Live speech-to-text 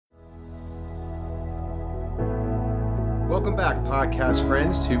Welcome back, podcast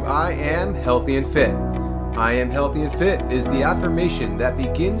friends, to I Am Healthy and Fit. I Am Healthy and Fit is the affirmation that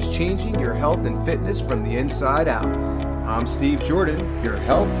begins changing your health and fitness from the inside out. I'm Steve Jordan, your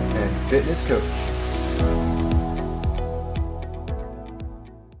health and fitness coach.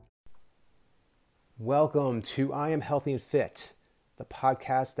 Welcome to I Am Healthy and Fit, the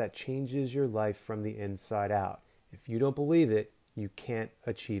podcast that changes your life from the inside out. If you don't believe it, you can't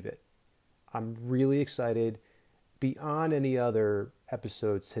achieve it. I'm really excited beyond any other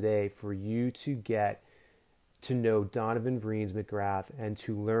episodes today for you to get to know Donovan Vriens-McGrath and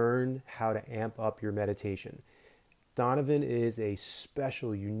to learn how to amp up your meditation. Donovan is a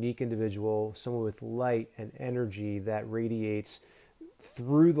special, unique individual, someone with light and energy that radiates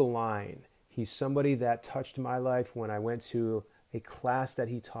through the line. He's somebody that touched my life when I went to a class that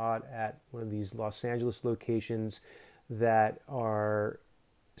he taught at one of these Los Angeles locations that are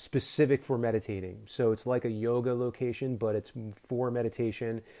specific for meditating. So it's like a yoga location, but it's for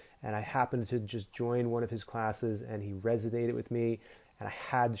meditation. And I happened to just join one of his classes and he resonated with me and I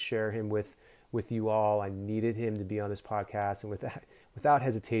had to share him with you all. I needed him to be on this podcast. And without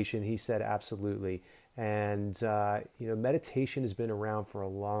hesitation, he said absolutely. And, meditation has been around for a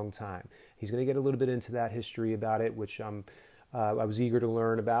long time. He's going to get a little bit into that history about it, which I was eager to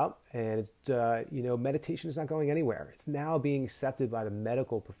learn about. And, meditation is not going anywhere. It's now being accepted by the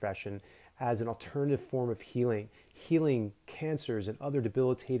medical profession as an alternative form of healing cancers and other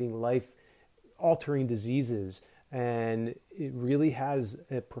debilitating life-altering diseases. And it really has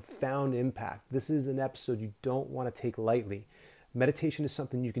a profound impact. This is an episode you don't want to take lightly. Meditation is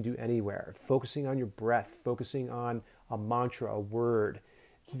something you can do anywhere. Focusing on your breath, focusing on a mantra, a word.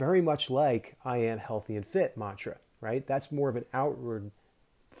 It's very much like I Am Healthy and Fit mantra, right? That's more of an outward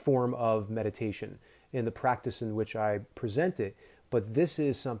form of meditation in the practice in which I present it. But this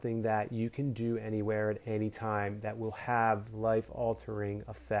is something that you can do anywhere at any time that will have life-altering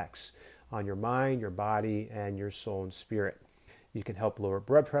effects on your mind, your body, and your soul and spirit. You can help lower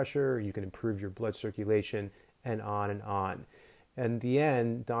blood pressure, you can improve your blood circulation, and on and on. In the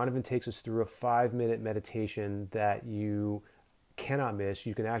end, Donovan takes us through a 5-minute meditation that you cannot miss.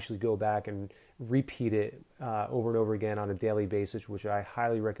 You can actually go back and repeat it over and over again on a daily basis, which I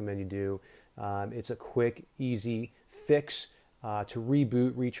highly recommend you do. It's a quick, easy fix to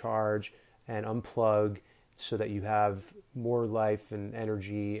reboot, recharge, and unplug so that you have more life and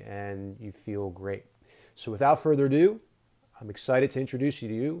energy and you feel great. So without further ado, I'm excited to introduce you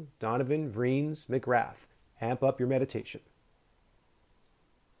to Donovan Vriens-McGrath. Amp up your meditation.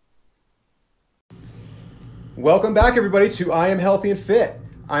 Welcome back, everybody, to I Am Healthy and Fit.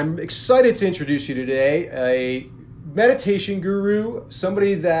 I'm excited to introduce you today a meditation guru,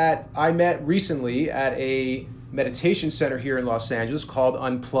 somebody that I met recently at a meditation center here in Los Angeles called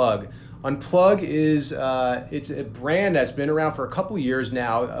Unplug. Unplug is it's a brand that's been around for a couple years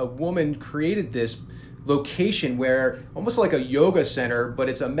now. A woman created this location where almost like a yoga center, but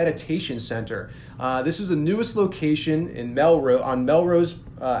it's a meditation center. This is the newest location in on Melrose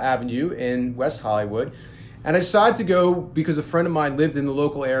Avenue in West Hollywood. And I decided to go because a friend of mine lived in the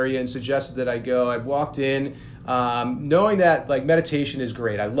local area and suggested that I go. I walked in knowing that meditation is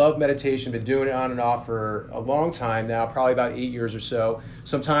great. I love meditation, been doing it on and off for a long time now, probably about 8 years or so.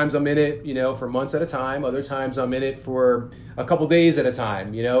 Sometimes I'm in it, for months at a time. Other times I'm in it for a couple days at a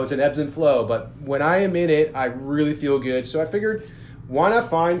time. It's an ebbs and flow. But when I am in it, I really feel good. So I figured, why not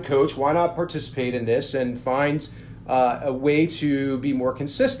find coach? Why not participate in this and find a way to be more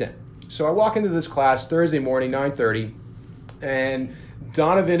consistent? So I walk into this class Thursday morning, 9:30, and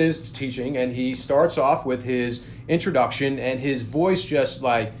Donovan is teaching, and he starts off with his introduction, and his voice just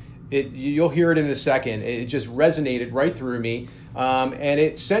you'll hear it in a second. It just resonated right through me, and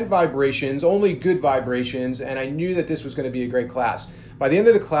it sent vibrations, only good vibrations, and I knew that this was going to be a great class. By the end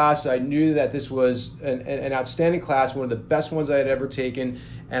of the class, I knew that this was an outstanding class, one of the best ones I had ever taken,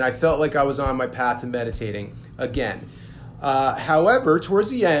 and I felt like I was on my path to meditating again. However, towards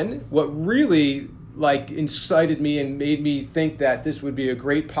the end, what really incited me and made me think that this would be a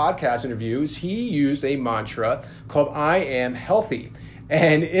great podcast interview is he used a mantra called I Am Healthy.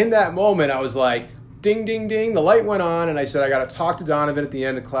 And in that moment, I was like, ding, ding, ding, the light went on, and I said, I got to talk to Donovan at the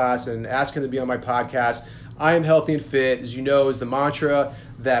end of class and ask him to be on my podcast. I Am Healthy and Fit, as you know, is the mantra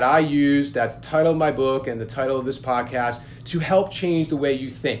that I use. That's the title of my book and the title of this podcast, to help change the way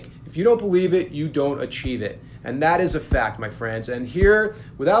you think. If you don't believe it, you don't achieve it. And that is a fact, my friends. And here,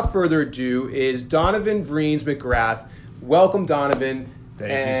 without further ado, is Donovan Vriens-McGrath. Welcome, Donovan.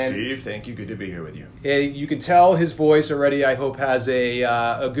 Thank you, Steve. Thank you. Good to be here with you. You can tell his voice already, I hope, has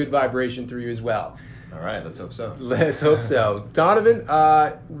a good vibration through you as well. All right, let's hope so. Let's hope so. Donovan,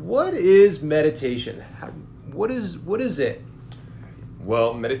 what is meditation? What is it?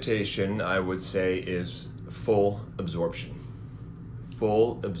 Well, meditation, I would say, is full absorption.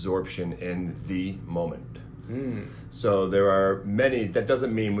 Full absorption in the moment. So there are many, that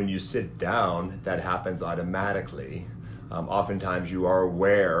doesn't mean when you sit down that happens automatically. Oftentimes you are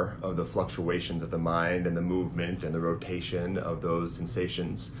aware of the fluctuations of the mind and the movement and the rotation of those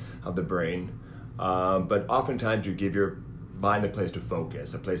sensations of the brain. But oftentimes you give your mind a place to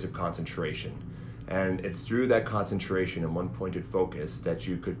focus, a place of concentration. And it's through that concentration and one-pointed focus that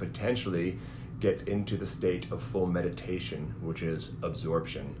you could potentially get into the state of full meditation, which is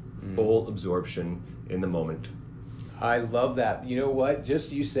absorption. Full absorption in the moment. I love that. You know what?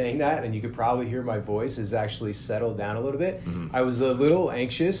 Just you saying that, and you could probably hear my voice has actually settled down a little bit. I was a little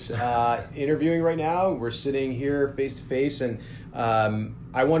anxious interviewing right now. We're sitting here face to face, and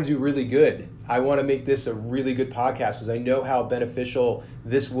I want to do really good. I want to make this a really good podcast because I know how beneficial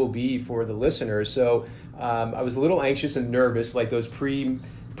this will be for the listeners. So I was a little anxious and nervous, like those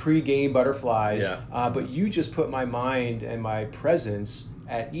pre-game butterflies. Yeah. But you just put my mind and my presence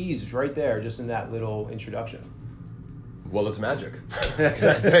at ease right there, just in that little introduction. Well, it's magic. Can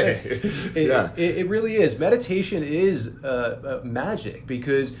I say? It really is. Meditation is magic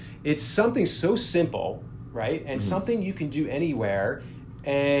because it's something so simple, right? And something you can do anywhere,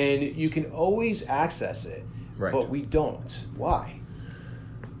 and you can always access it. Right. But we don't. Why?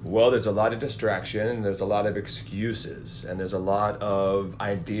 Well, there's a lot of distraction, and there's a lot of excuses, and there's a lot of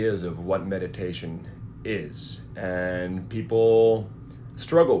ideas of what meditation is. And people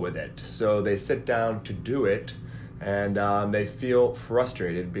struggle with it. So they sit down to do it, and they feel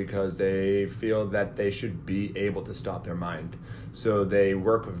frustrated because they feel that they should be able to stop their mind. So they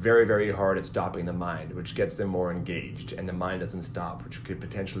work very, very hard at stopping the mind, which gets them more engaged, and the mind doesn't stop, which could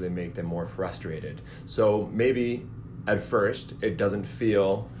potentially make them more frustrated. So maybe at first it doesn't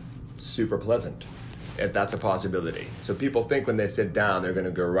feel super pleasant. If that's a possibility. So people think when they sit down they're going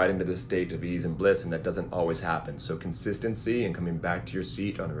to go right into the state of ease and bliss, and that doesn't always happen. So consistency and coming back to your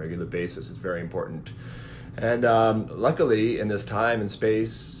seat on a regular basis is very important. And luckily in this time and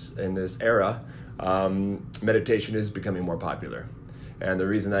space, in this era, meditation is becoming more popular. And the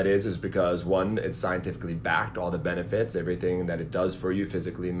reason that is because, one, it's scientifically backed, all the benefits, everything that it does for you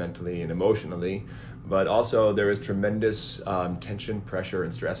physically, mentally, and emotionally. But also there is tremendous tension, pressure,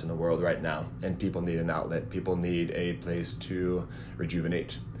 and stress in the world right now. And people need an outlet. People need a place to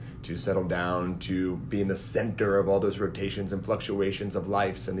rejuvenate, to settle down, to be in the center of all those rotations and fluctuations of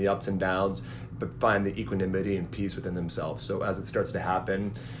lives and the ups and downs, but find the equanimity and peace within themselves. So as it starts to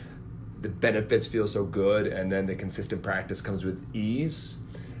happen, the benefits feel so good, and then the consistent practice comes with ease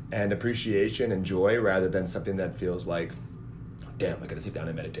and appreciation and joy, rather than something that feels like, damn, I gotta sit down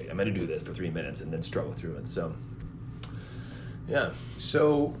and meditate. I'm gonna do this for 3 minutes and then struggle through it. So, yeah.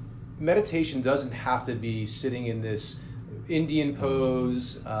 So meditation doesn't have to be sitting in this Indian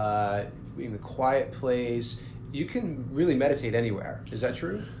pose, in a quiet place. You can really meditate anywhere. Is that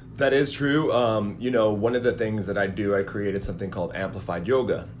true? That is true. One of the things that I do, I created something called Amplified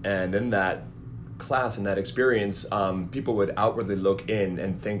Yoga. And in that class, in that experience, people would outwardly look in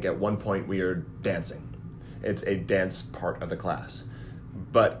and think at one point we are dancing. It's a dance part of the class.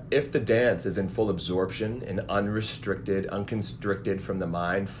 But if the dance is in full absorption, an unrestricted, unconstricted from the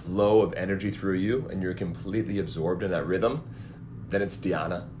mind flow of energy through you, and you're completely absorbed in that rhythm, then it's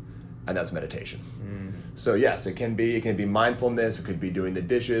dhyana, and that's meditation. So yes, it can be mindfulness, it could be doing the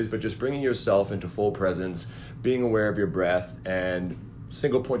dishes, but just bringing yourself into full presence, being aware of your breath, and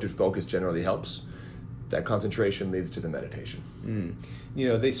single-pointed focus generally helps. That concentration leads to the meditation.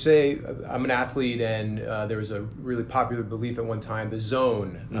 They say, I'm an athlete, and there was a really popular belief at one time, the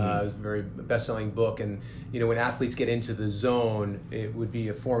zone, a very best-selling book. And, when athletes get into the zone, it would be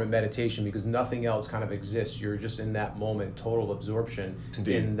a form of meditation because nothing else kind of exists. You're just in that moment, total absorption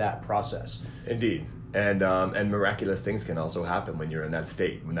in that process. Indeed. And miraculous things can also happen when you're in that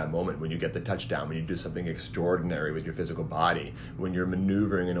state, in that moment, when you get the touchdown, when you do something extraordinary with your physical body, when you're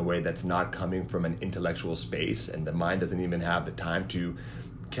maneuvering in a way that's not coming from an intellectual space, and the mind doesn't even have the time to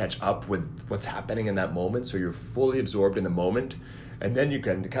catch up with what's happening in that moment. So you're fully absorbed in the moment. And then you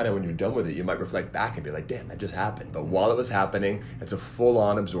can kind of, when you're done with it, you might reflect back and be like, damn, that just happened. But while it was happening, it's a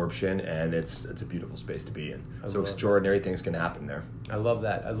full-on absorption, and it's a beautiful space to be in. So extraordinary things can happen there. I love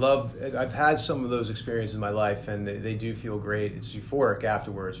that. I've had some of those experiences in my life, and they do feel great. It's euphoric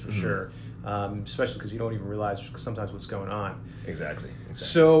afterwards, for sure, especially because you don't even realize sometimes what's going on. Exactly.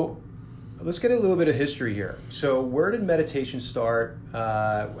 So let's get a little bit of history here. So where did meditation start?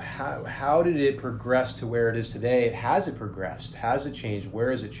 How did it progress to where it is today? Has it progressed? Has it changed? Where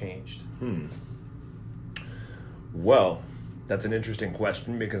has it changed? Well, That's an interesting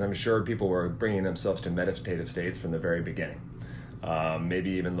question, because I'm sure people were bringing themselves to meditative states from the very beginning. Maybe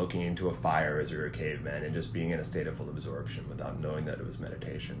even looking into a fire as we were cavemen and just being in a state of full absorption without knowing that it was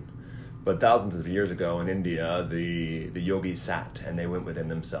meditation. But thousands of years ago in India, the yogis sat and they went within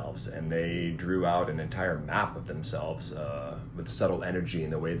themselves and they drew out an entire map of themselves with subtle energy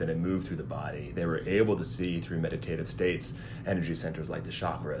in the way that it moved through the body. They were able to see through meditative states energy centers like the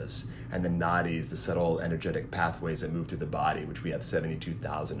chakras and the nadis, the subtle energetic pathways that move through the body, which we have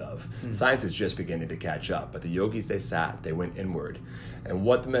 72,000 of. Science is just beginning to catch up, but the yogis, they sat, they went inward. And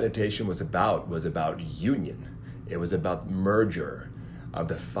what the meditation was about union. It was about merger of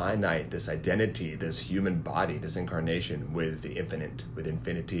the finite, this identity, this human body, this incarnation with the infinite, with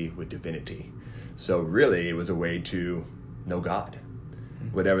infinity, with divinity. So really, it was a way to know God,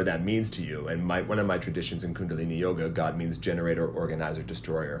 whatever that means to you. And one of my traditions in Kundalini Yoga, God means generator, organizer,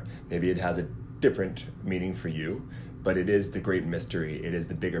 destroyer. Maybe it has a different meaning for you, but it is the great mystery. It is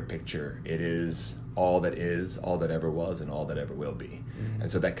the bigger picture. It is, all that ever was, and all that ever will be.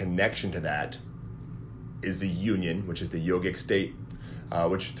 And so that connection to that is the union, which is the yogic state,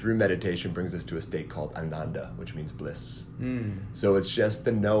 which through meditation brings us to a state called ananda, which means bliss. So it's just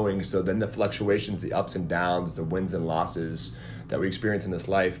the knowing. So then the fluctuations, the ups and downs, the wins and losses that we experience in this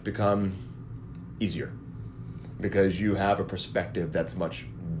life become easier, because you have a perspective that's much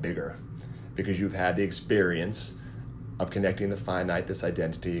bigger, because you've had the experience of connecting the finite, this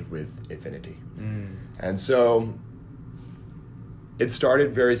identity, with infinity. And so it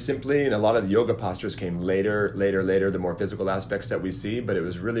started very simply, and a lot of the yoga postures came later, the more physical aspects that we see, but it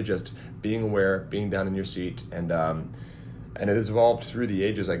was really just being aware, being down in your seat, and it has evolved through the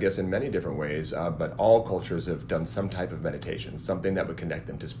ages, I guess, in many different ways, but all cultures have done some type of meditation, something that would connect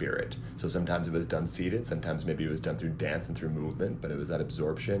them to spirit. So sometimes it was done seated, sometimes maybe it was done through dance and through movement, but it was that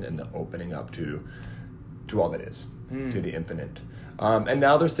absorption and the opening up to all that is, to the infinite. And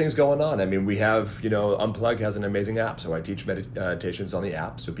now there's things going on. I mean, we have, Unplug has an amazing app. So I teach meditations on the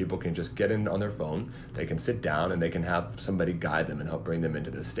app, so people can just get in on their phone, they can sit down, and they can have somebody guide them and help bring them into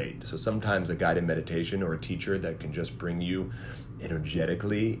this state. So sometimes a guided meditation or a teacher that can just bring you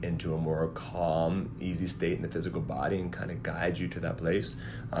energetically into a more calm, easy state in the physical body and kind of guide you to that place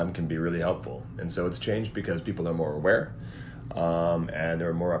can be really helpful. And so it's changed because people are more aware. And there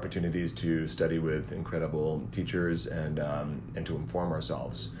are more opportunities to study with incredible teachers and to inform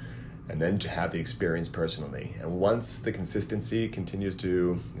ourselves, and then to have the experience personally. And once the consistency continues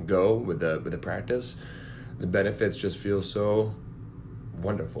to go with the practice, the benefits just feel so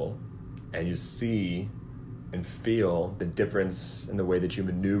wonderful, and you see and feel the difference in the way that you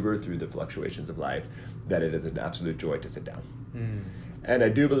maneuver through the fluctuations of life, that it is an absolute joy to sit down. And I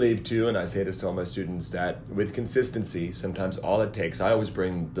do believe, too, and I say this to all my students, that with consistency, sometimes all it takes, I always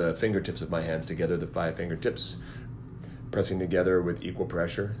bring the fingertips of my hands together, the 5 fingertips, pressing together with equal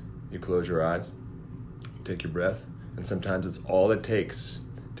pressure. You close your eyes, take your breath, and sometimes it's all it takes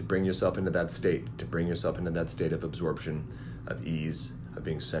to bring yourself into that state, of absorption, of ease, of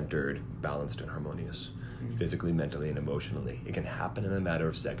being centered, balanced, and harmonious, physically, mentally, and emotionally. It can happen in a matter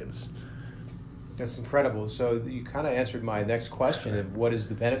of seconds. That's incredible. So you kind of answered my next question of what is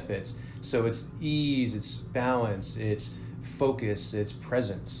the benefits. So it's ease, it's balance, it's focus, it's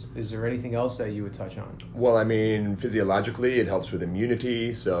presence. Is there anything else that you would touch on? Well, I mean, physiologically, it helps with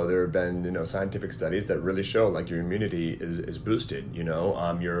immunity. So there have been, scientific studies that really show like your immunity is boosted.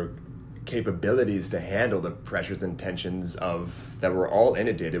 Your capabilities to handle the pressures and tensions that we're all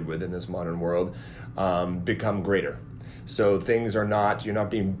inundated with in this modern world become greater. So things are you're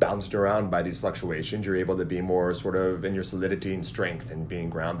not being bounced around by these fluctuations. You're able to be more sort of in your solidity and strength and being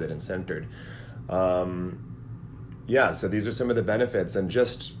grounded and centered. So these are some of the benefits, and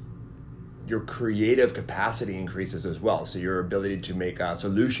just your creative capacity increases as well. So your ability to make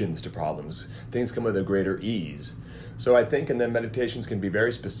solutions to problems, things come with a greater ease. So I think, and then meditations can be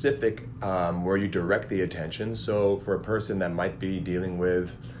very specific where you direct the attention. So for a person that might be dealing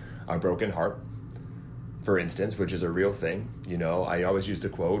with a broken heart, for instance, which is a real thing. I always use the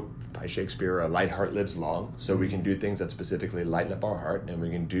quote by Shakespeare, "A light heart lives long." So we can do things that specifically lighten up our heart, and we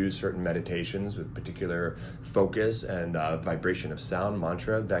can do certain meditations with particular focus and vibration of sound,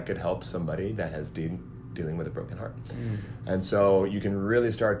 mantra, that could help somebody that has dealing with a broken heart. And so you can really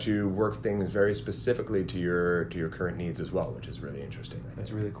start to work things very specifically to your current needs as well, which is really interesting.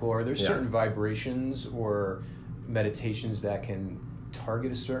 That's really cool. Are there certain vibrations or meditations that can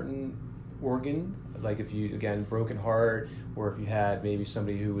target a certain organ? Like if you, again, broken heart, or if you had maybe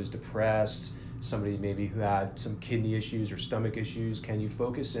somebody who was depressed, somebody maybe who had some kidney issues or stomach issues, can you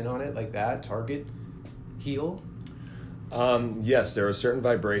focus in on it like that, target, heal? Yes, there are certain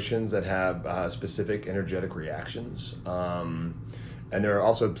vibrations that have specific energetic reactions. And there are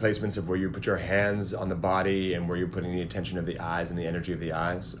also placements of where you put your hands on the body and where you're putting the attention of the eyes and the energy of the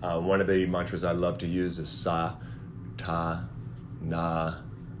eyes. One of the mantras I love to use is Sa, Ta, Na,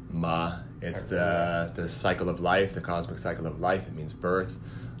 Ma. It's the cycle of life, the cosmic cycle of life. It means birth,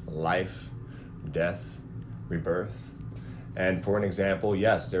 life, death, rebirth. And for an example,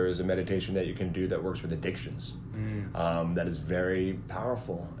 yes, there is a meditation that you can do that works with addictions. That is very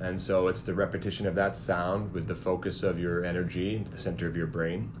powerful. And so it's the repetition of that sound with the focus of your energy into the center of your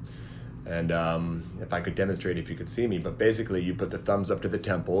brain. And if I could demonstrate, if you could see me, but basically you put the thumbs up to the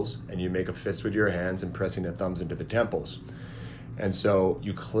temples and you make a fist with your hands and pressing the thumbs into the temples. And so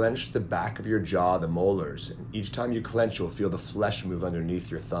you clench the back of your jaw, the molars. And each time you clench, you'll feel the flesh move underneath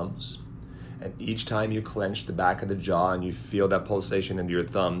your thumbs. And each time you clench the back of the jaw and you feel that pulsation into your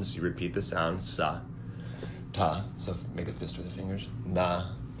thumbs, you repeat the sound, Sa, Ta. So make a fist with the fingers.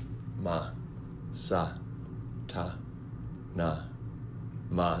 Na, Ma, Sa, Ta, Na,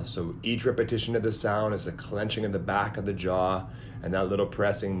 Ma. So each repetition of the sound is a clenching of the back of the jaw, and that little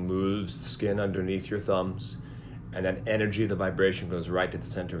pressing moves the skin underneath your thumbs, and that energy, the vibration, goes right to the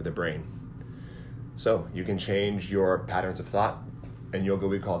center of the brain. So you can change your patterns of thought. In yoga,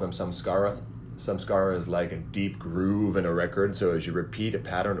 we call them samskara. Samskara is like a deep groove in a record. So as you repeat a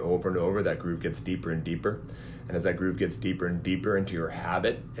pattern over and over, that groove gets deeper and deeper. And as that groove gets deeper and deeper into your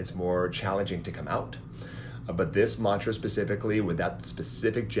habit, it's more challenging to come out. But this mantra specifically, with that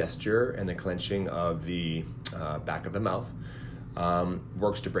specific gesture and the clenching of the back of the mouth,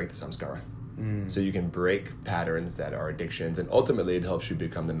 works to break the samskara. So you can break patterns that are addictions, and ultimately it helps you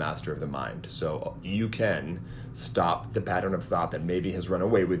become the master of the mind. So you can stop the pattern of thought that maybe has run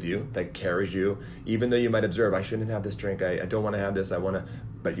away with you, that carries you, even though you might observe, I shouldn't have this drink, I don't want to have this,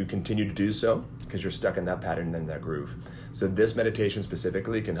 but you continue to do so because you're stuck in that pattern and that groove. So this meditation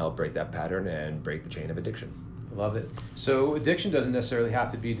specifically can help break that pattern and break the chain of addiction. I love it. So addiction doesn't necessarily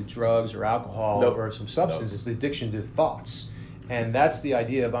have to be to drugs or alcohol or some substance. It's the addiction to thoughts. And that's the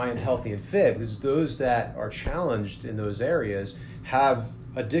idea of I Am Healthy and Fit, because those that are challenged in those areas have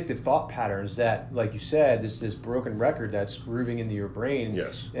addictive thought patterns that, like you said, this broken record that's grooving into your brain.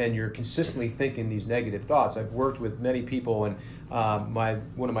 Yes. And you're consistently thinking these negative thoughts. I've worked with many people, and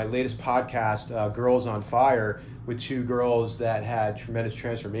one of my latest podcasts, Girls on Fire, with two girls that had tremendous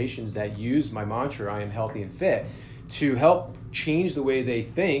transformations that used my mantra, I Am Healthy and Fit, to help change the way they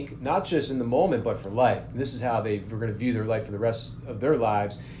think, not just in the moment, but for life. And this is how they were going to view their life for the rest of their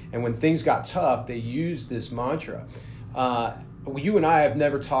lives. And when things got tough, they used this mantra. You and I have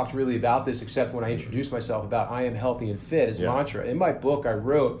never talked really about this, except when I introduced myself about I Am Healthy and Fit as mantra. In my book, I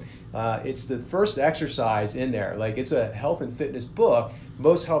wrote, it's the first exercise in there. Like, it's a health and fitness book.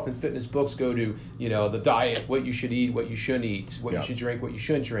 Most health and fitness books go to, the diet, what you should eat, what you shouldn't eat, what you should drink, what you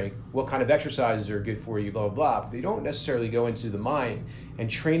shouldn't drink, what kind of exercises are good for you, blah, blah, blah. But they don't necessarily go into the mind and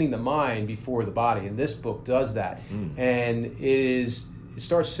training the mind before the body. And this book does that. And it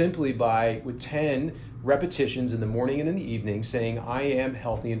starts simply with 10 repetitions in the morning and in the evening saying, I am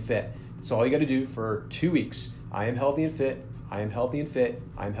healthy and fit. That's all you got to do for 2 weeks. I am healthy and fit. I am healthy and fit.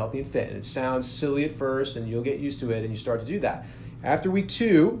 I am healthy and fit. And it sounds silly at first, and you'll get used to it, and you start to do that. After week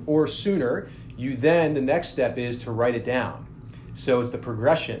 2 or sooner, the next step is to write it down. So it's the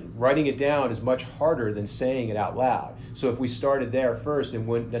progression. Writing it down is much harder than saying it out loud. So if we started there first, it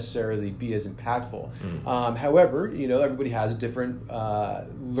wouldn't necessarily be as impactful. However, everybody has a different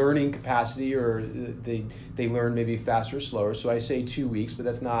learning capacity, or they learn maybe faster or slower. So I say 2 weeks, but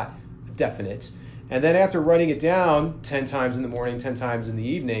that's not definite. And then after writing it down 10 times in the morning, 10 times in the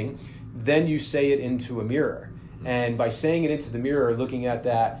evening, then you say it into a mirror. And by saying it into the mirror, looking at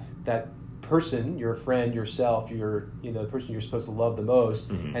that person, your friend, yourself, the person you're supposed to love the most,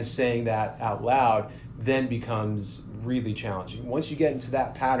 and saying that out loud, then becomes really challenging. Once you get into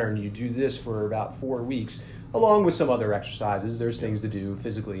that pattern, you do this for about 4 weeks, along with some other exercises. There's things to do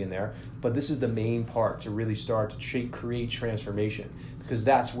physically in there, but this is the main part to really start to create transformation, because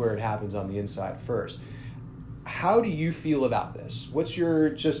that's where it happens on the inside first. How do you feel about this? What's your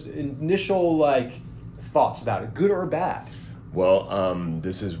just initial thoughts about it, good or bad? Well,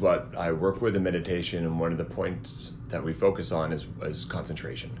 this is what I work with in meditation, and one of the points that we focus on is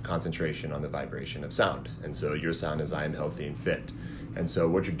concentration on the vibration of sound. And so your sound is I am healthy and fit. And so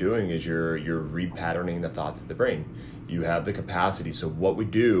what you're doing is you're repatterning the thoughts of the brain. You have the capacity. So what we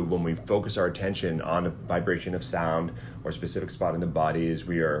do when we focus our attention on a vibration of sound or a specific spot in the body is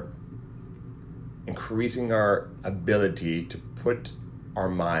we are increasing our ability to put our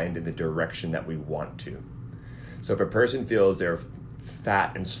mind in the direction that we want to. So if a person feels they're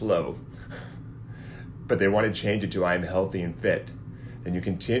fat and slow, but they want to change it to I'm healthy and fit, then you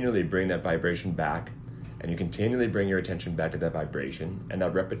continually bring that vibration back, and you continually bring your attention back to that vibration, and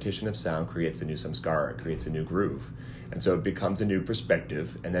that repetition of sound creates a new samskara, it creates a new groove. And so it becomes a new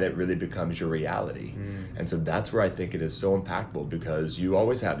perspective, and then it really becomes your reality. And so that's where I think it is so impactful, because you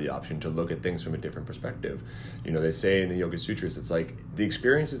always have the option to look at things from a different perspective. You know, they say in the Yoga Sutras, it's like the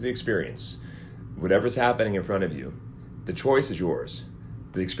experience is the experience. Whatever's happening in front of you, the choice is yours.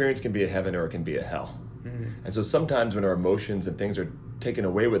 The experience can be a heaven or it can be a hell. And so sometimes when our emotions and things are taken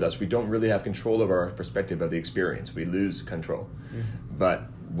away with us, we don't really have control of our perspective of the experience. We lose control. But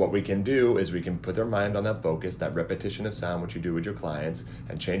what we can do is we can put our mind on that focus, that repetition of sound, which you do with your clients,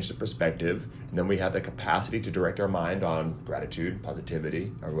 and change the perspective. And then we have the capacity to direct our mind on gratitude,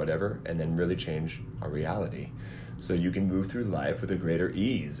 positivity, or whatever, and then really change our reality. So you can move through life with a greater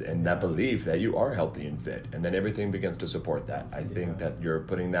ease and that belief that you are healthy and fit. And then everything begins to support that. I think that you're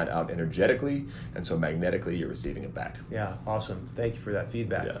putting that out energetically, and so magnetically you're receiving it back. Yeah, awesome. Thank you for that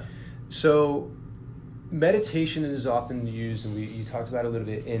feedback. Yeah. So meditation is often used, and you talked about it a little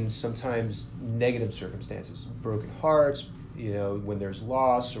bit, in sometimes negative circumstances, broken hearts, you know, when there's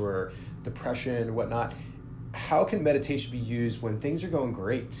loss or depression or whatnot. How can meditation be used when things are going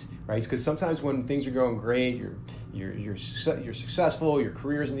great, right? Because sometimes when things are going great, you're successful, your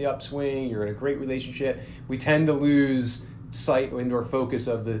career's in the upswing, you're in a great relationship. We tend to lose sight and/or focus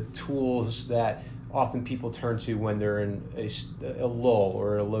of the tools that often people turn to when they're in a lull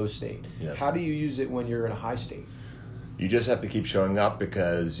or a low state. Yes. How do you use it when you're in a high state? You just have to keep showing up,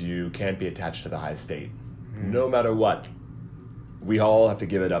 because you can't be attached to the high state. No matter what, we all have to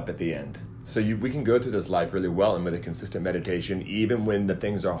give it up at the end. So we can go through this life really well, and with a consistent meditation, even when the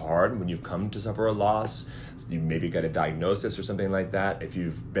things are hard, when you've come to suffer a loss, you maybe got a diagnosis or something like that. If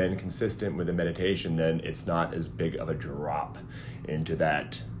you've been consistent with the meditation, then it's not as big of a drop into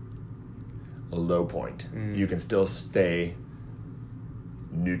that low point. You can still stay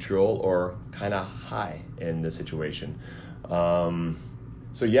neutral or kind of high in the situation.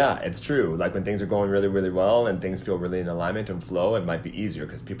 So yeah, it's true. Like when things are going really, really well and things feel really in alignment and flow, it might be easier,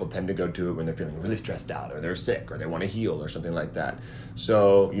 because people tend to go to it when they're feeling really stressed out, or they're sick, or they want to heal, or something like that.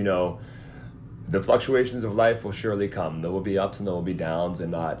 So, you know, the fluctuations of life will surely come. There will be ups and there will be downs,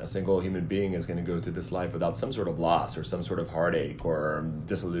 and not a single human being is going to go through this life without some sort of loss or some sort of heartache or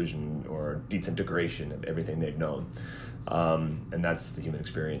disillusion or disintegration of everything they've known. And that's the human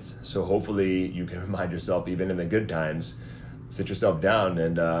experience. So hopefully you can remind yourself, even in the good times, sit yourself down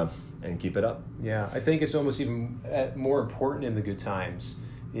and keep it up. Yeah, I think it's almost even more important in the good times,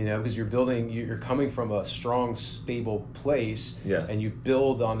 you know, because you're coming from a strong, stable place, and you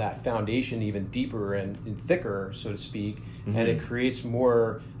build on that foundation even deeper and thicker, so to speak, and it creates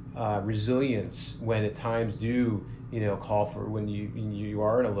more resilience when at times do, you know, call for when you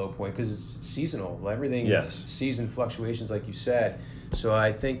are in a low point, because it's seasonal. Everything, season fluctuations, like you said. So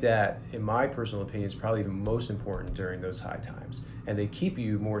I think that, in my personal opinion, it's probably even most important during those high times, and they keep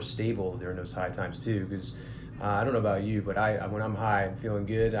you more stable during those high times too. Because I don't know about you, but when I'm high, I'm feeling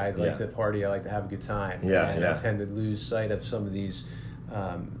good. I like to party. I like to have a good time. I tend to lose sight of some of these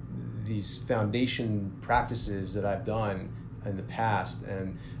foundation practices that I've done in the past.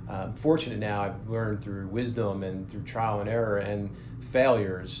 And I'm fortunate now, I've learned through wisdom and through trial and error and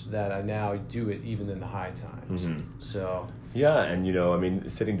failures that I now do it even in the high times. So. Yeah, and you know, I mean,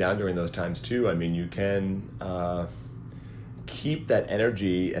 sitting down during those times too, I mean, you can keep that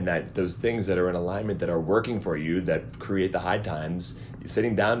energy and those things that are in alignment, that are working for you, that create the high times.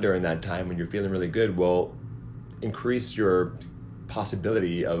 Sitting down during that time when you're feeling really good will increase your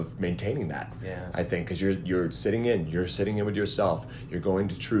possibility of maintaining that. I think, because you're sitting in with yourself, you're going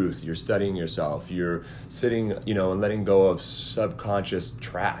to truth, you're studying yourself, you're sitting, you know, and letting go of subconscious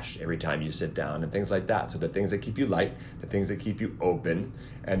trash every time you sit down, and things like that. So the things that keep you light, the things that keep you open,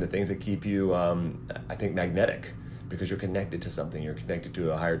 and the things that keep you I think magnetic, because you're connected to something, you're connected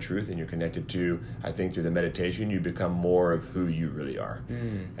to a higher truth, and you're connected to, I think, through the meditation, you become more of who you really are.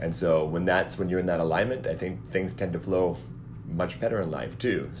 And so when you're in that alignment, I think things tend to flow much better in life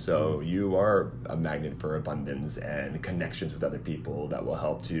too. So you are a magnet for abundance and connections with other people that will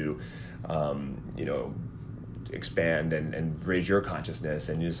help to, you know, expand and raise your consciousness.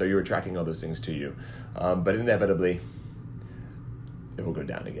 And so you're attracting all those things to you. But inevitably, it will go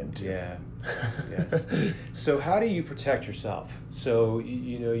down again too. Yeah. Yes. So how do you protect yourself? So,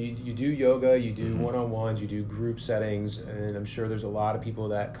 you know, you do yoga, you do one-on-ones, you do group settings, and I'm sure there's a lot of people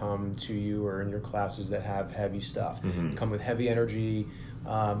that come to you or in your classes that have heavy stuff, come with heavy energy.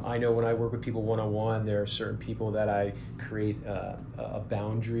 I know when I work with people one-on-one, there are certain people that I create a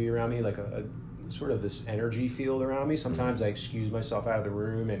boundary around me, like sort of this energy field around me. Sometimes I excuse myself out of the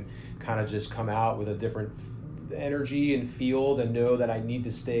room and kind of just come out with a different energy and field and know that I need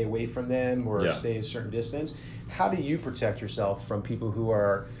to stay away from them or stay a certain distance. How do you protect yourself from people who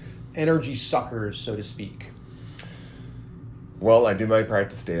are energy suckers, so to speak? Well, I do my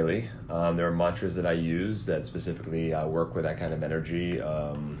practice daily. There are mantras that I use that specifically work with that kind of energy,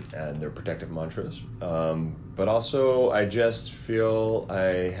 and they're protective mantras. But also, I just feel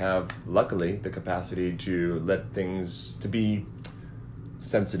I have, luckily, the capacity to let things, to be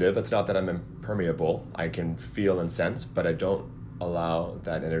sensitive. It's not that I'm impermeable. I can feel and sense, but I don't allow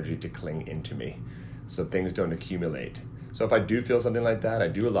that energy to cling into me, so things don't accumulate. So if I do feel something like that, I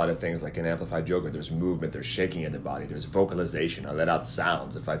do a lot of things like in amplified yoga. There's movement, there's shaking in the body, there's vocalization. I let out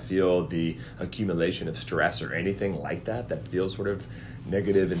sounds. If I feel the accumulation of stress or anything like that, that feels sort of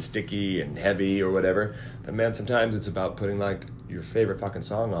negative and sticky and heavy or whatever, then man, sometimes it's about putting like your favorite fucking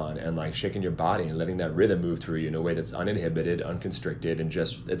song on and like shaking your body and letting that rhythm move through you in a way that's uninhibited, unconstricted, and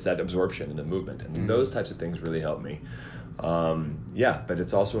just, it's that absorption and the movement. And those types of things really help me. But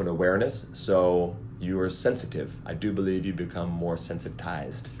it's also an awareness. So you are sensitive. I do believe you become more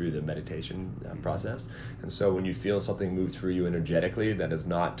sensitized through the meditation process. And so when you feel something move through you energetically that is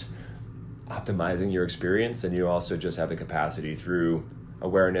not optimizing your experience, then you also just have the capacity through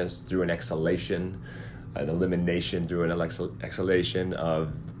awareness, through an exhalation, an elimination, through an exhalation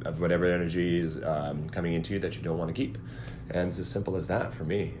of whatever energy is coming into you that you don't want to keep. And it's as simple as that for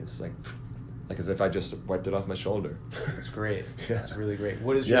me. It's like as if I just wiped it off my shoulder. That's great. That's really great.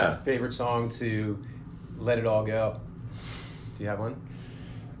 What is your favorite song to let it all go? Do you have one?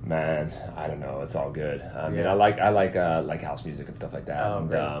 Man, I don't know. It's all good. I mean, I like house music and stuff like that. Oh,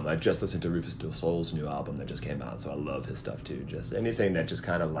 and, I just listened to Rufus Du Sol's new album that just came out, so I love his stuff too. Just anything that just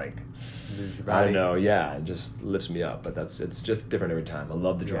kind of like, moves your body. I don't know, it just lifts me up. But it's just different every time. I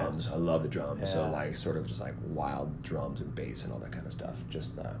love the drums. I love the drums. Yeah. So like sort of just like wild drums and bass and all that kind of stuff.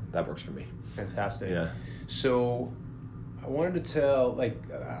 Just that works for me. Fantastic. Yeah. So I wanted to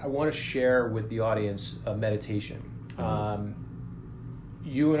I want to share with the audience a meditation.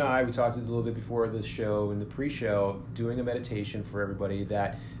 You and I, we talked a little bit before the show, in the pre-show, doing a meditation for everybody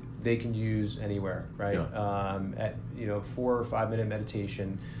that they can use anywhere, right? Yeah. 4 or 5 minute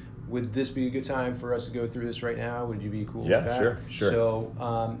meditation. Would this be a good time for us to go through this right now? Would you be cool with that? Yeah, sure.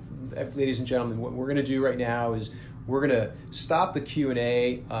 So, ladies and gentlemen, what we're going to do right now is we're going to stop the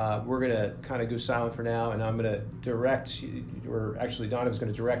Q&A. We're going to kind of go silent for now, and I'm going to direct, or actually Donovan's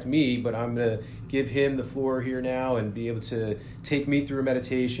going to direct me, but I'm going to give him the floor here now and be able to take me through a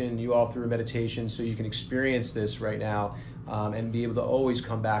meditation, you all through a meditation, so you can experience this right now and be able to always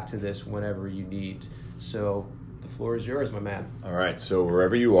come back to this whenever you need. So the floor is yours, my man. All right, so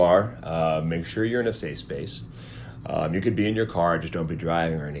wherever you are, make sure you're in a safe space. You could be in your car, just don't be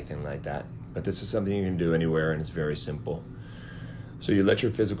driving or anything like that. But this is something you can do anywhere, and it's very simple. So you let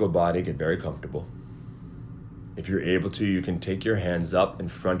your physical body get very comfortable. If you're able to, you can take your hands up in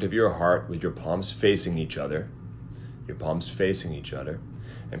front of your heart with your palms facing each other,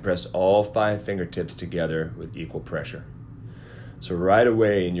 and press all 5 fingertips together with equal pressure. So right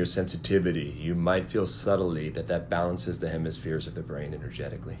away in your sensitivity, you might feel subtly that balances the hemispheres of the brain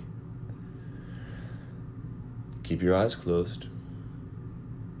energetically. Keep your eyes closed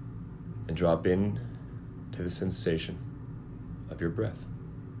and drop in to the sensation of your breath.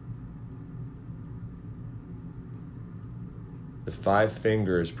 The 5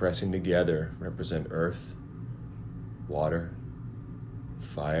 fingers pressing together represent earth, water,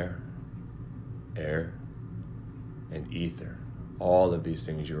 fire, air, and ether. All of these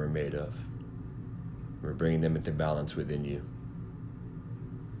things you are made of. We're bringing them into balance within you.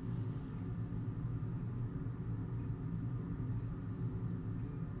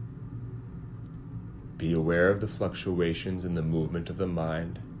 Be aware of the fluctuations in the movement of the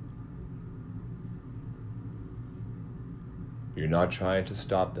mind. You're not trying to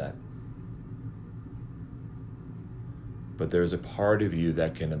stop that. But there's a part of you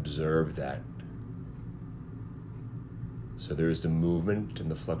that can observe that. So there's the movement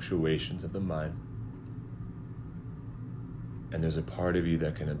and the fluctuations of the mind. And there's a part of you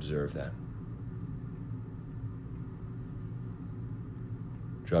that can observe that.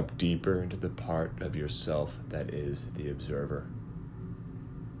 Drop deeper into the part of yourself that is the observer.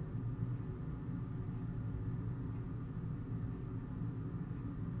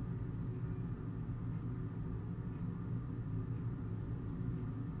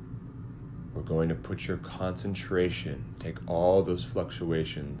 We're going to put your concentration, take all those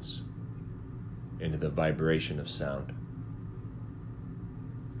fluctuations into the vibration of sound.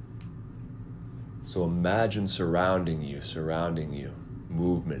 So imagine surrounding you,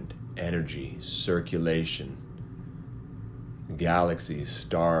 movement, energy, circulation, galaxies,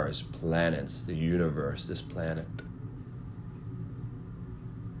 stars, planets, the universe, this planet.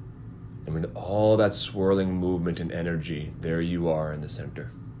 And with all that swirling movement and energy, there you are in the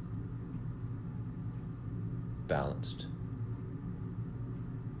center. Balanced,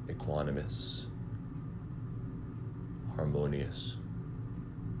 equanimous, harmonious.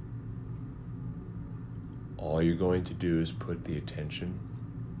 All you're going to do is put the attention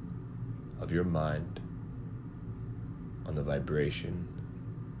of your mind on the vibration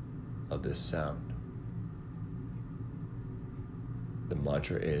of this sound. The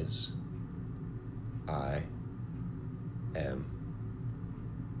mantra is, I am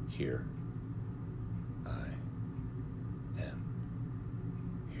here. I am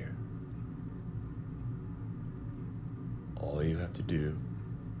here. All you have to do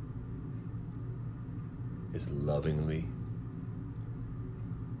is lovingly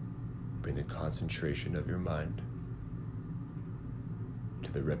bring the concentration of your mind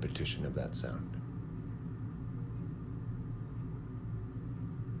to the repetition of that sound.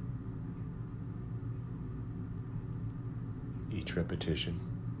 Each repetition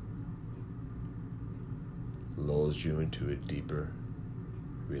lulls you into a deeper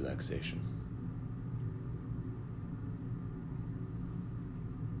relaxation.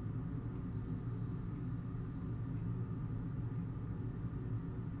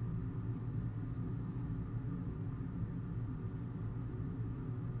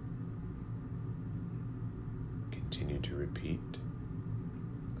 Continue to repeat,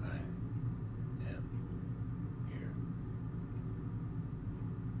 I am here.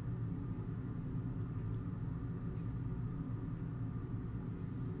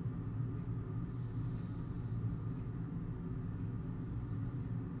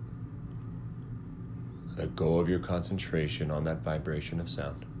 Let go of your concentration on that vibration of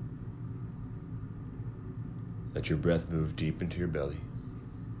sound. Let your breath move deep into your belly.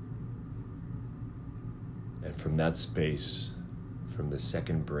 And from that space, from the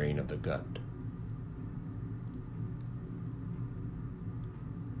second brain of the gut,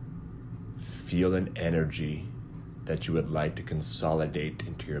 feel an energy that you would like to consolidate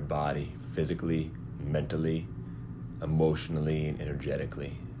into your body, physically, mentally, emotionally, and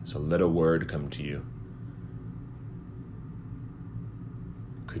energetically. So let a word come to you.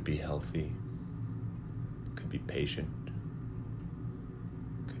 Could be healthy, could be patient,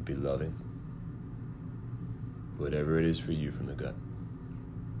 could be loving. Whatever it is for you from the gut.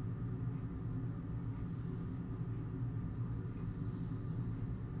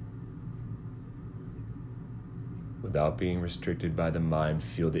 Without being restricted by the mind,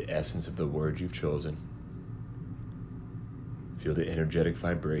 feel the essence of the word you've chosen. Feel the energetic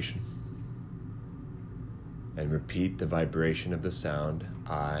vibration. And repeat the vibration of the sound,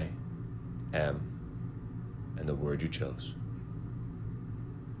 I am, and the word you chose.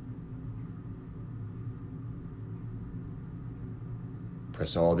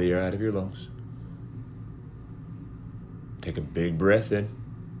 Press all the air out of your lungs. Take a big breath in.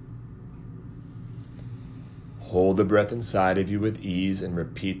 Hold the breath inside of you with ease and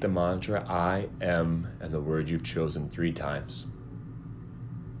repeat the mantra, I am, and the word you've chosen 3 times.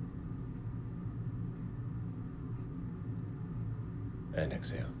 And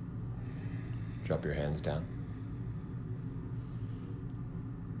exhale. Drop your hands down.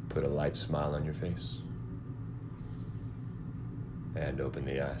 Put a light smile on your face. And open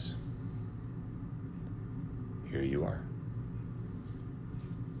the eyes. Here you are.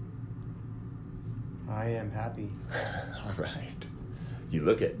 I am happy. All right. You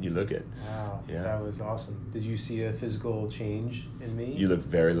look it. Wow, Yeah. That was awesome. Did you see a physical change in me? You look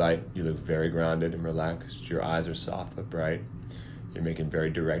very light. You look very grounded and relaxed. Your eyes are soft but bright. You're making very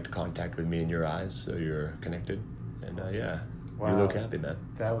direct contact with me in your eyes, so you're connected. And Awesome. You look happy, man.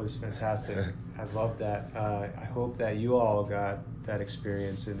 That was fantastic. I love that. I hope that you all got that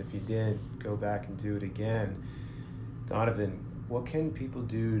experience, and if you did, go back and do it again. Donovan, what can people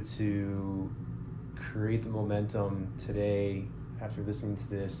do to create the momentum today after listening to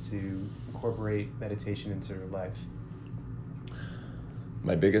this to incorporate meditation into their life?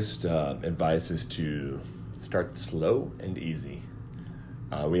 My biggest advice is to start slow and easy.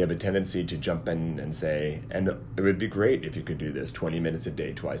 We have a tendency to jump in and say, and it would be great if you could do this 20 minutes a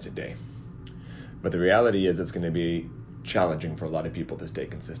day, twice a day. But the reality is it's going to be challenging for a lot of people to stay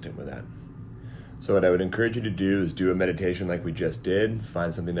consistent with that. So what I would encourage you to do is do a meditation like we just did.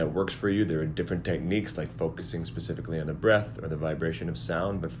 Find something that works for you. There are different techniques like focusing specifically on the breath or the vibration of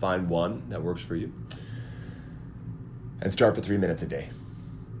sound, but find one that works for you. And start for 3 minutes a day.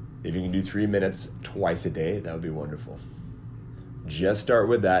 If you can do 3 minutes twice a day, that would be wonderful. Just start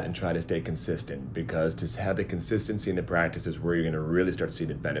with that and try to stay consistent, because to have the consistency in the practice is where you're going to really start to see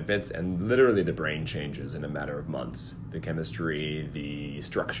the benefits, and literally the brain changes in a matter of months. The chemistry, the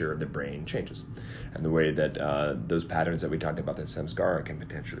structure of the brain changes, and the way that those patterns that we talked about, the samskara, can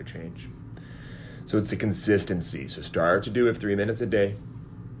potentially change. So it's the consistency. So start to do it 3 minutes a day,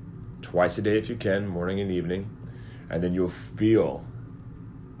 twice a day if you can, morning and evening, and then you'll feel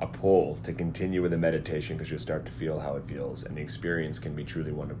a pull to continue with the meditation, because you'll start to feel how it feels, and the experience can be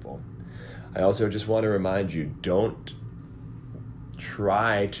truly wonderful. I also just want to remind you, don't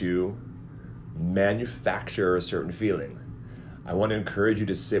try to manufacture a certain feeling. I want to encourage you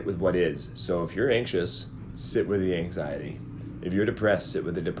to sit with what is. So if you're anxious, sit with the anxiety. If you're depressed, sit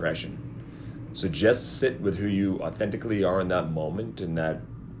with the depression. So just sit with who you authentically are in that moment, in that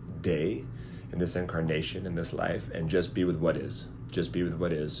day, in this incarnation, in this life, and just be with what is. Just be with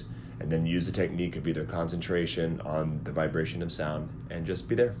what is, and then use the technique of either concentration on the vibration of sound, and just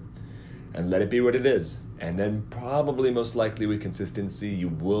be there and let it be what it is. And then probably most likely with consistency, you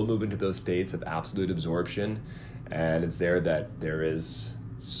will move into those states of absolute absorption, and it's there that there is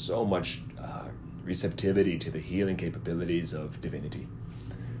so much receptivity to the healing capabilities of divinity.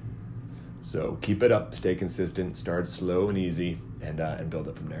 So keep it up, stay consistent, start slow and easy, and build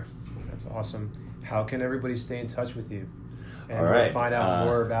up from there. That's awesome. How can everybody stay in touch with you? And all right. We'll find out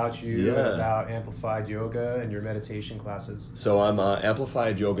more about you, about Amplified Yoga and your meditation classes. So I'm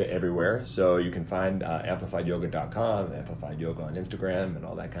Amplified Yoga everywhere. So you can find amplifiedyoga.com, Amplified Yoga on Instagram, and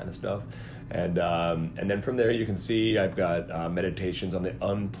all that kind of stuff. And then from there you can see I've got meditations on the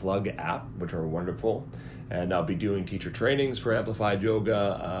Unplug app, which are wonderful. And I'll be doing teacher trainings for Amplified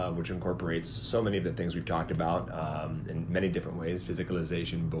Yoga, which incorporates so many of the things we've talked about in many different ways: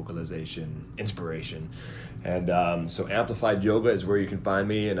 physicalization, vocalization, inspiration. And so Amplified Yoga is where you can find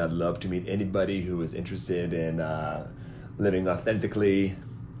me, and I'd love to meet anybody who is interested in living authentically,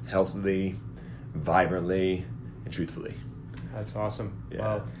 healthily, vibrantly, and truthfully. That's awesome. Yeah.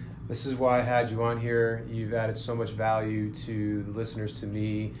 Well, this is why I had you on here. You've added so much value to the listeners, to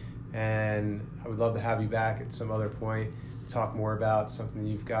me, and I would love to have you back at some other point, talk more about something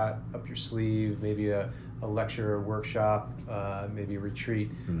you've got up your sleeve, maybe a lecture, a workshop, maybe a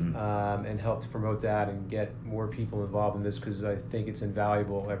retreat, and help to promote that and get more people involved in this, because I think it's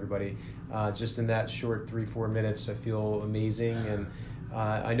invaluable, everybody. Just in that short 3-4 minutes, I feel amazing, and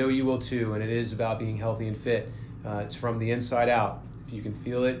I know you will too, and it is about being healthy and fit. It's from the inside out. If you can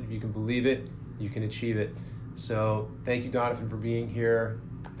feel it, if you can believe it, you can achieve it. So thank you, Donovan, for being here.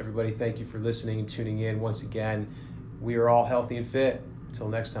 Everybody, thank you for listening and tuning in once again. We are all healthy and fit. Until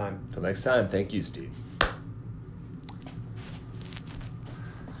next time. Until next time, thank you, Steve.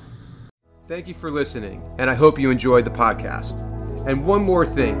 Thank you for listening, and I hope you enjoyed the podcast. And one more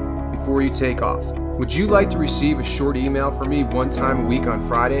thing before you take off. Would you like to receive a short email from me one time a week on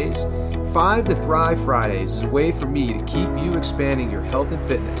Fridays? 5 to Thrive Fridays is a way for me to keep you expanding your health and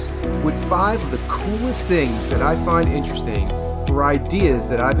fitness with 5 of the coolest things that I find interesting, or ideas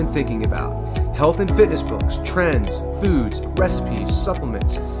that I've been thinking about. Health and fitness books, trends, foods, recipes,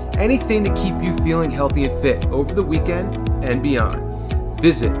 supplements, anything to keep you feeling healthy and fit over the weekend and beyond.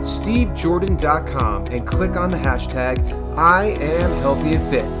 Visit stevejordan.com and click on the hashtag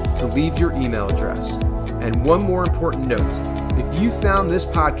 #IamHealthyAndFit to leave your email address. And one more important note: if you found this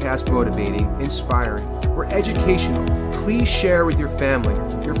podcast motivating, inspiring, or educational, please share with your family,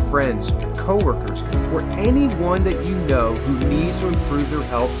 your friends, coworkers, or anyone that you know who needs to improve their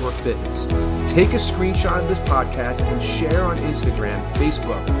health or fitness. Take a screenshot of this podcast and share on Instagram,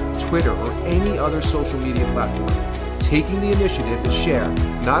 Facebook, Twitter, or any other social media platform. Taking the initiative to share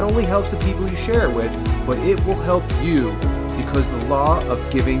not only helps the people you share it with, but it will help you, because the law of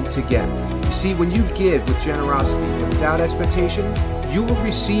giving to get. You see, when you give with generosity and without expectation, you will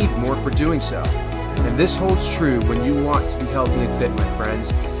receive more for doing so. And this holds true when you want to be healthy and fit, my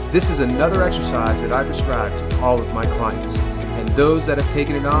friends. This is another exercise that I prescribe to all of my clients. And those that have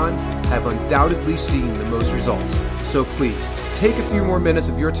taken it on have undoubtedly seen the most results. So please, take a few more minutes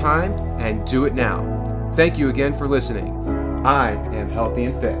of your time and do it now. Thank you again for listening. I am healthy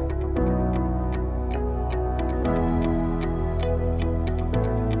and fit.